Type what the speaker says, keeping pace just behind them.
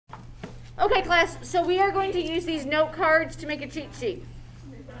Okay, class, so we are going to use these note cards to make a cheat sheet.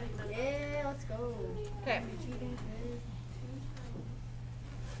 Yeah, let's go. Okay.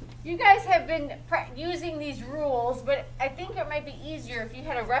 You guys have been using these rules, but I think it might be easier if you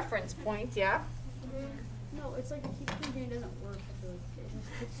had a reference point, yeah? No, it's like the keep thinking doesn't work.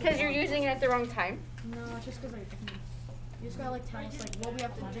 Because you're using it at the wrong time. No, it's just because you just gotta like tell us like what we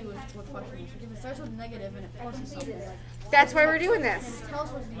have to do with what question. If it starts with negative and it pluses something, like that's why we're doing this. tell us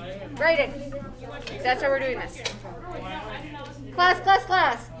what to do. Write it. That's why we're doing this. Class, class,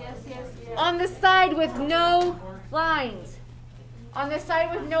 class. On the side with no lines. On the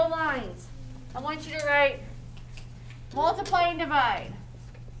side with no lines, I want you to write multiply and divide.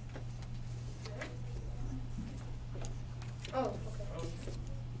 Oh, okay.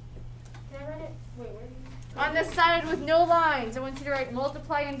 Can I write it? Wait, where? On the side with no lines, I want you to write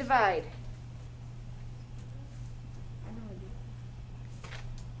multiply and divide. I know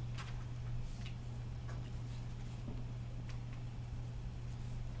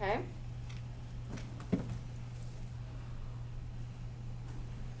I do. Okay.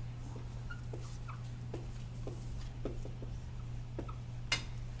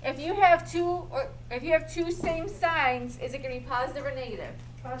 If you have two same signs, is it going to be positive or negative?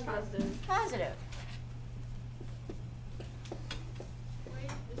 Positive. Positive. Wait,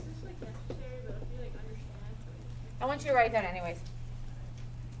 is this like necessary, but if you like understand? I want you to write that anyways.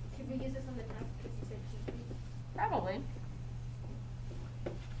 Can we use this on the test because you said cheat sheet? Probably.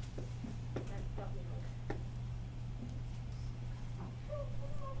 That probably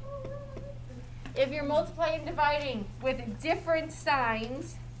helps. If you're multiplying and dividing with different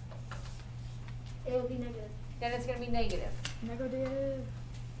signs, It will be negative. then it's going to be negative. Negative.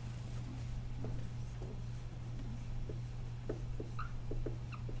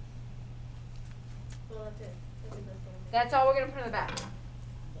 Well, that's it. That's all we're going to put on the back.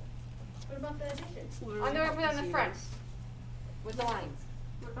 What about the addition? I'm going to put it on the front with the lines.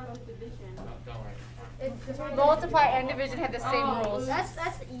 What about the division? Don't worry. Multiply and division have the same rules. That's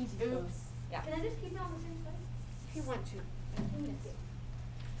the easy one. Yeah. Can I just keep it on the same side? If you want to.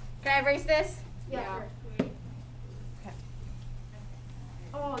 Can I erase this? Yeah. Yeah. Wait. Okay.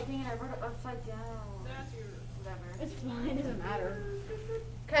 Oh, dang it, I wrote it upside down. That's your. Whatever. It's fine, it doesn't matter.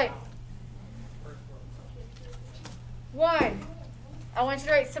 Okay. 1. I want you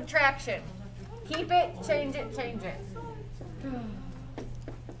to write subtraction. Keep it, change it, change it.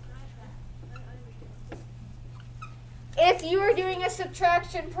 If you are doing a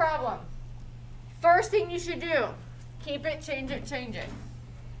subtraction problem, first thing you should do, keep it, change it, change it.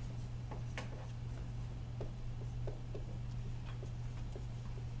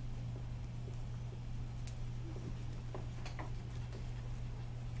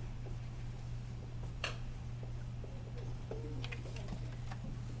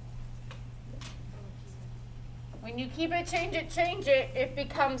 When you keep it, change it, it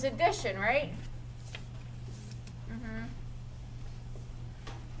becomes addition, right?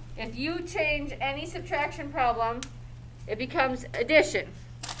 If you change any subtraction problem, it becomes addition.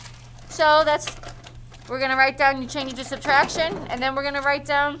 So we're going to write down you change it to subtraction, and then we're going to write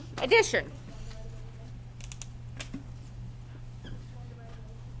down addition.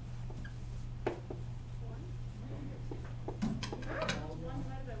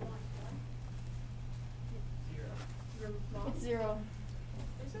 It's 0.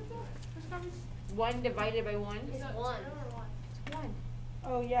 Is it though? 1 divided by 1 Is is that 1. 0 or 1? 1.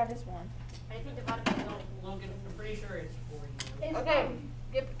 Oh, yeah, just 1. Anything divided by 1. Logan, I'm pretty sure it's 40. Okay,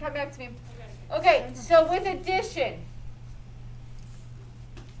 come back to me. Okay. Okay, so with addition,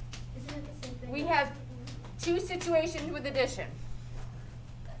 Isn't it the same thing? we have 2 situations with addition.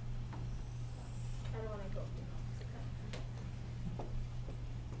 I don't want to go.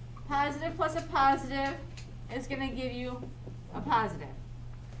 Positive plus a positive is going to give you a positive.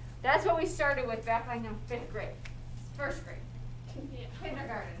 That's what we started with back in 5th grade, 1st grade, Yeah.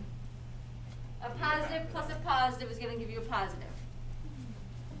 kindergarten. A positive plus a positive is going to give you a positive.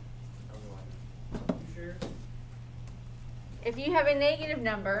 You sure? If you have a negative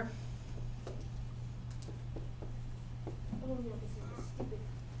number, Oh no, this is stupid.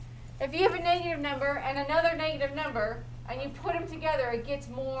 if you have a negative number and another negative number, and you put them together, it gets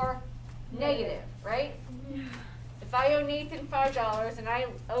more negative, right? If I owe Nathan $5 and I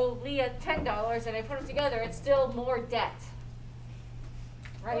owe Leah $10 and I put them together, it's still more debt,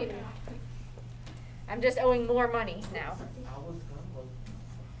 right? Okay. I'm just owing more money now. I was gonna look.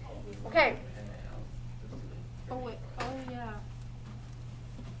 Okay. Oh, wait. Oh, yeah.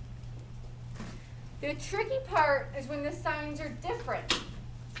 The tricky part is when the signs are different.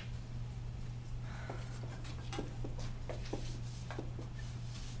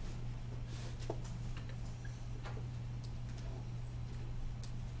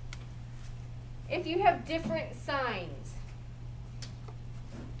 if you have different signs.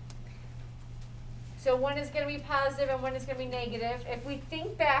 So one is going to be positive and one is going to be negative. If we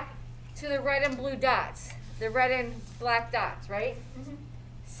think back to the red and blue dots, the red and black dots, right?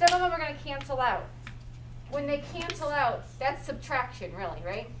 Some of them are going to cancel out. When they cancel out, that's subtraction really,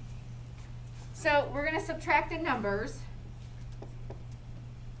 right? So we're going to subtract the numbers.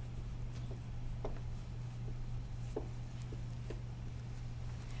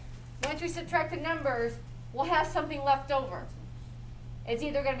 Once we subtract the numbers, we'll have something left over. It's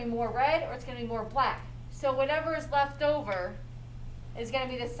either going to be more red or it's going to be more black. So whatever is left over is going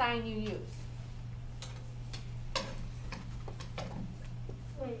to be the sign you use.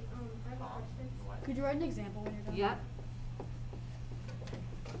 Wait, I have a question. Could you write an example when you're done? Yep.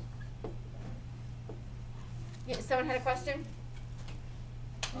 Yeah, someone had a question?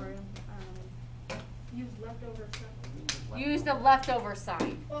 Or, I don't know. Use leftover stuff. Use the leftover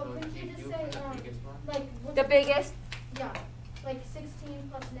sign. Well, couldn't you just say, like, what's The biggest? yeah, like 16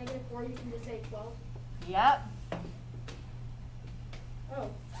 plus negative 4, you can just say 12. Yep. Oh.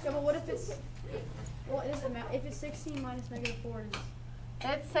 Yeah, but what if it's, well, it doesn't matter. If it's 16 minus negative 4, it's,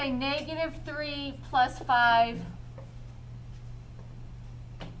 Let's say negative 3 plus 5.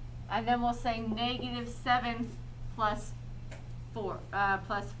 And then we'll say negative 7 plus 4,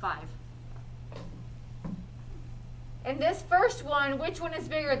 plus 5. And this first one, which one is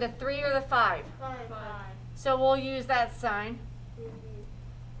bigger, the 3 or the 5? 5. So we'll use that sign.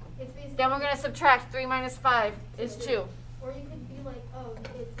 It's basically. Then we're going to subtract 3 minus 5 is 2. Or you could be like, oh,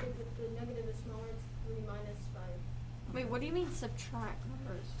 it's if the negative is smaller, it's 3 minus 5. wait, what do you mean subtract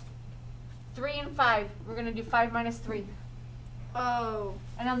numbers? 3 and 5. We're going to do 5 minus 3. Oh.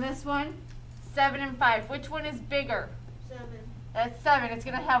 And on this one, 7 and 5. Which one is bigger? 7. That's 7. It's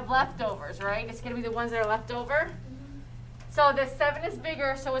going to have leftovers, right? It's going to be the ones that are left over. So the 7 is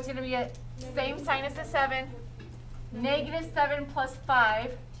bigger, so it's going to be a same sign as the 7. Negative 7 plus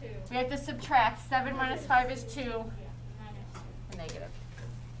 5. 2. We have to subtract. 7 minus 5 is 2. Negative.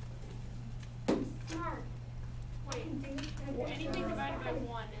 Smart. Wait, anything divided by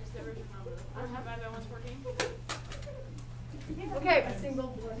 1 is the original number. 4 divided by 1 is 14. Okay, A single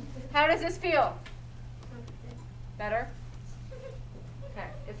one. how does this feel? Better? Okay,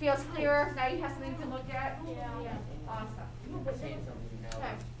 it feels clearer. Now you have something to look at? Yeah. Awesome. I'm saying something now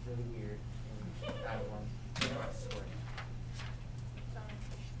that's really weird and I don't want, I swear.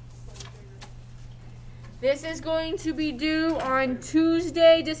 This is going to be due on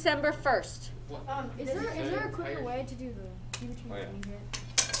Tuesday, December 1st. Is there a quicker way to do the key between yeah. here?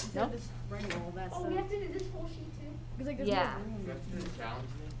 Instead Nope. of just writing all that Oh, stuff. we have to do this whole sheet too? Because like there's Yeah. no room. You have to do the challenge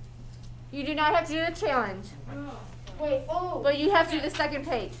me? You do not have to do the challenge, Wait, oh. but you have to do the second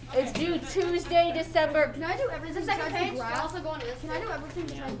page. It's due Tuesday, December. Can I do everything second besides page? the graph? Also go on this. Can I do everything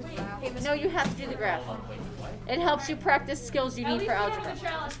besides the graph? No, you have to do the graph. Hold on, wait, what? It helps you practice skills you At need least for we have algebra. the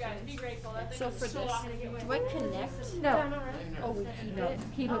challenge, guys. Be grateful. That thing So is for so this, often get do I connect? No. No, right? Oh, we keep No, it.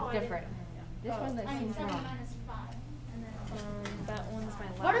 keep it different. This one that seems wrong. That one's my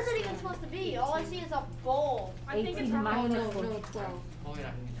last. What is it even supposed to be? All I see is a bowl. I think it's 18 wrong. minus No, 4. 12. Oh,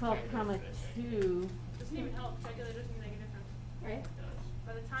 yeah. 12 comma 2. Doesn't even help. Calculator doesn't even make a difference. Right?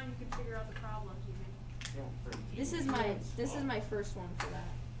 By the time you can figure out the problems, you can. This is my first one for that.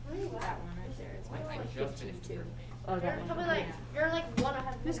 That one right there. It's my I first just 15 finished the too. first page. Oh, that You're one. like, you're like one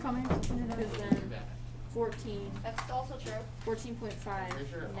ahead of me. This coming. Don't Because do then that. 14, That's also true. 14.5, Pretty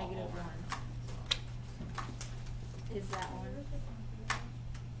sure negative all- 1 is that one.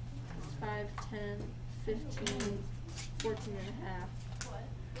 5, 10, 15, 14 and a half.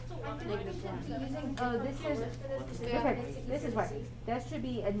 Negative 1. Oh, this is, okay, this is what, that should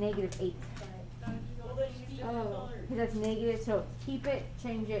be a negative 8. Oh. Because that's negative, so keep it,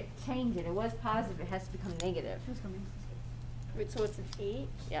 change it, change it. It was positive, it has to become negative. Who's coming? Wait, so it's an 8?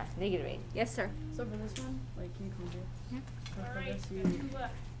 Yeah, negative 8. Yes, sir. So for this one, like, can you come here? Yeah. So for Alright, this, got you 2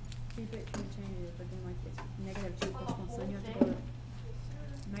 left. keep it, you change it, but then like it's negative 2 plus 1, so then you have to go to,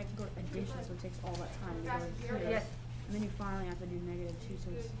 you might have to go to addition, so it takes all that time to go to here. Yes. And then you finally have to do negative 2, so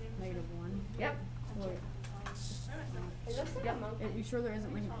it's negative 1. Yep. Or, It looks like a monkey. you sure there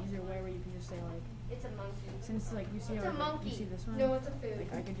isn't like an easier way where you can just say like, It's a monkey. since like you see It's how a like, monkey. you see this one? No, it's a food.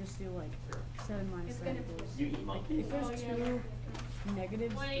 Like I could just do like 7 minus 7 equals. You eat monkeys? If there's 2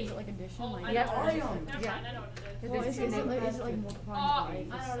 negatives, Wait. is it like addition? Oh, Like I Yep. know what it is. Yeah. Never mind, I know what it is. well, There's is it two like negatives. multiplying Oh, by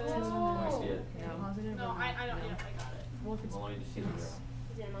if I it's don't 2 know. I see it. and positive? No, or I don't, no? yeah, I got it. Well, if it's Well, let me just see if this. it's-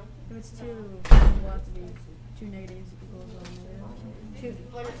 Is it a monkey? if it's 2, it'll have to be 2 negatives equals negative. Two.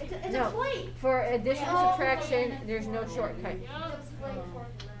 What is it? It's a No, plate. for additional Oh. subtraction, there's no shortcut. Yup. It's a plate for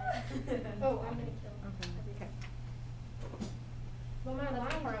Oh, I'm gonna kill. Okay. Okay. Well, my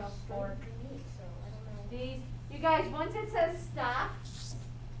line is 4 for me, so.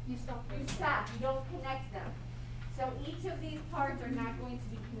 not going to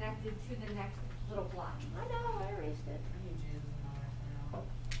be connected to the next little block. I know, I erased it. I need Jesus and all that now.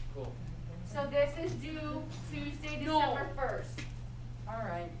 Cool. So this is due Tuesday, No. December 1st.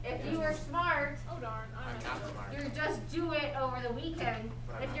 Alright. If you are smart, Oh darn, I'm not smart. you just do it over the weekend.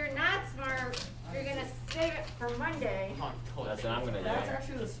 If you're not smart, you're gonna save it for Monday. I'm totally That's what I'm gonna do. That's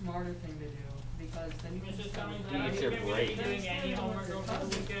actually the smarter thing to do, because then you can Mrs. just Cummings, Do are you you your gonna be break? doing any homework over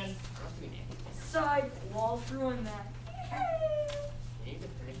the weekend? side wall ruin that. You need to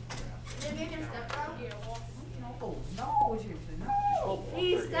finish the graph. Did you make your step out? Yeah, well, No, Jason, no.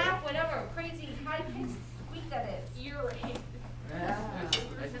 Please stop whatever crazy high-pitched squeak that is. you're right. Yeah. I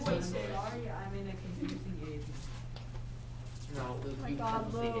just Wait, want to say- sorry, I'm in a confusing age. No, Luke, my you God,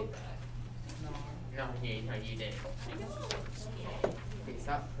 purposely did Luke. that. No. No, you didn't. Okay,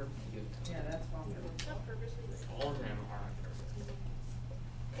 stop purposely doing that. Yeah, that's wrong. Not purposely. All of them are on purpose.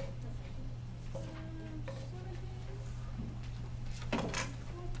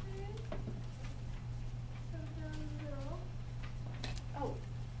 Oh.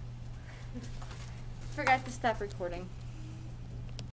 Forgot to stop recording.